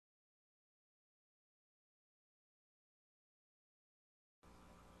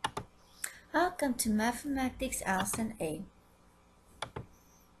Welcome to Mathematics Lsen A.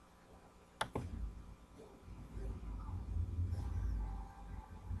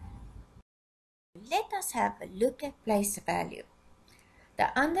 Let us have a look at place value.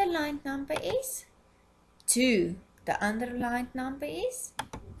 The underlined number is 2. The underlined number is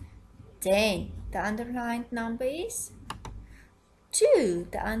 10. The underlined number is 2.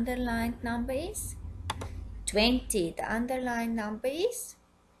 The underlined number is 20. The underlined number is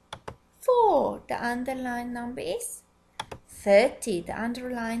 4. The underlined number is 30. The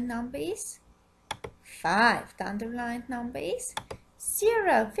underlined number is 5. The underlined number is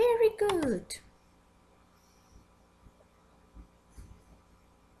 0. Very good.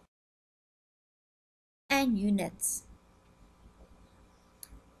 And units.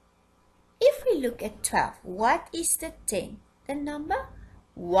 If we look at 12, what is the 10? The number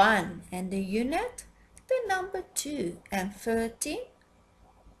 1. And the unit? The number 2. And 13?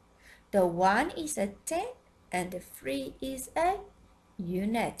 The 1 is a 10 and the 3 is a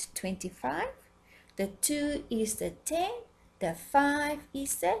unit. 25. The 2 is the 10. The 5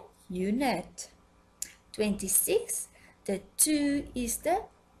 is the unit. 26. The 2 is the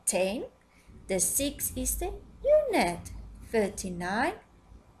 10. The 6 is the unit. 39.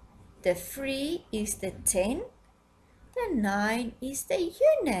 The 3 is the 10. The 9 is the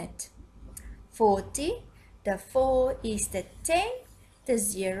unit. 40. The 4 is the 10. The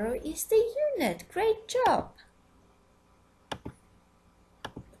 0 is the unit. Great job.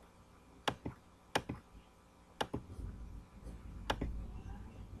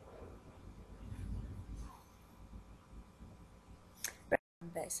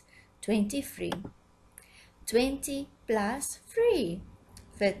 Numbers. 23. 20 plus 3.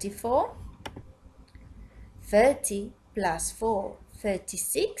 34. 30 plus 4.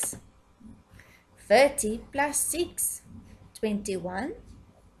 36. 30 plus 6. 21.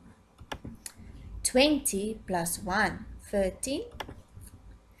 20 plus 1. 13.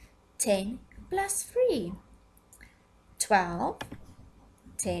 10 plus 3. 12.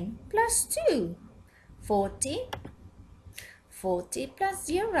 10 plus 2. 40. 40 plus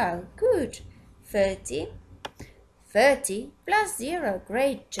 0. Good. 30. 30 plus 0.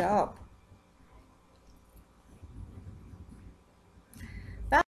 Great job.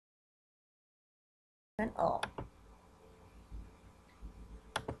 And all.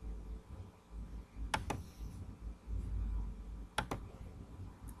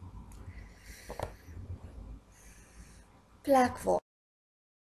 Plekwoord.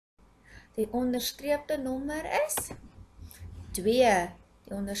 Die onderstreepte nommer is 2.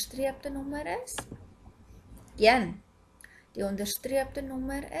 Die onderstreepte nommer is 1. Die onderstreepte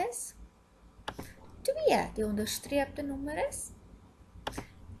nommer is 2. Die onderstreepte nommer is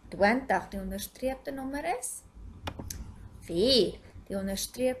 20. Die onderstreepte nommer is 4. Die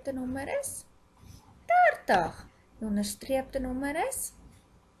onderstreepte nommer is 30. Die onderstreepte nommer is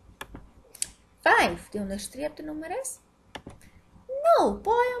 5. Die onderstreepte nommer is 0.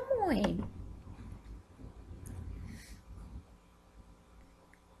 Baie mooi.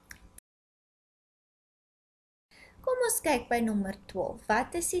 Kom ons kyk by nommer 12.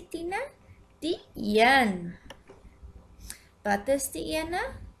 Wat is die 10? Die 1. Wat is die 1?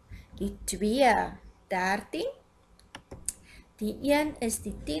 Die 2. 13. Die 1 is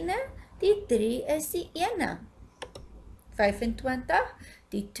die 10. Die 3 is die 1. 25.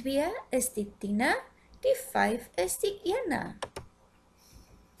 Die 2 is die 10. Die 5 is die 1.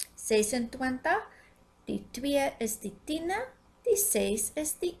 26. Die 2 is die 10. Die 6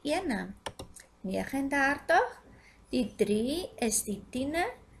 is die 1. 39. Die 3 is die 10.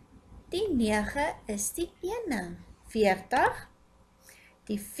 Die 9 is die 1. 40.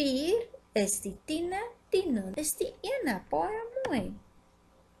 Die 4 is die 10. Die 0 is die 1. Baie mooi.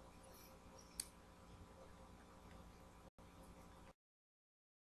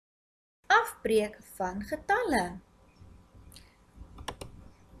 Afbreek van getalle.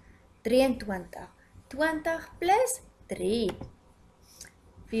 23. 20 plus 3.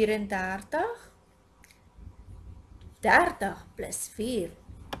 34. 30 plus 4.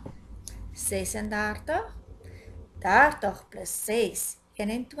 36. 30 plus 6.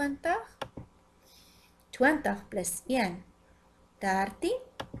 21. 20 plus 1. 13.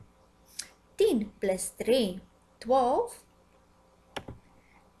 10 plus 3. 12.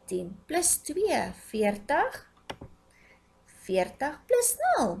 10 plus 2. 40. 40 plus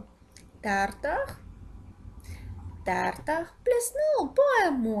 0. 30. 30 plus 0.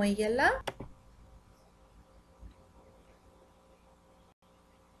 Baie mooi julle.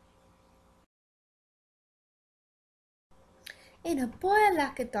 En 'n baie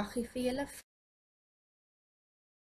lekker dagie vir julle.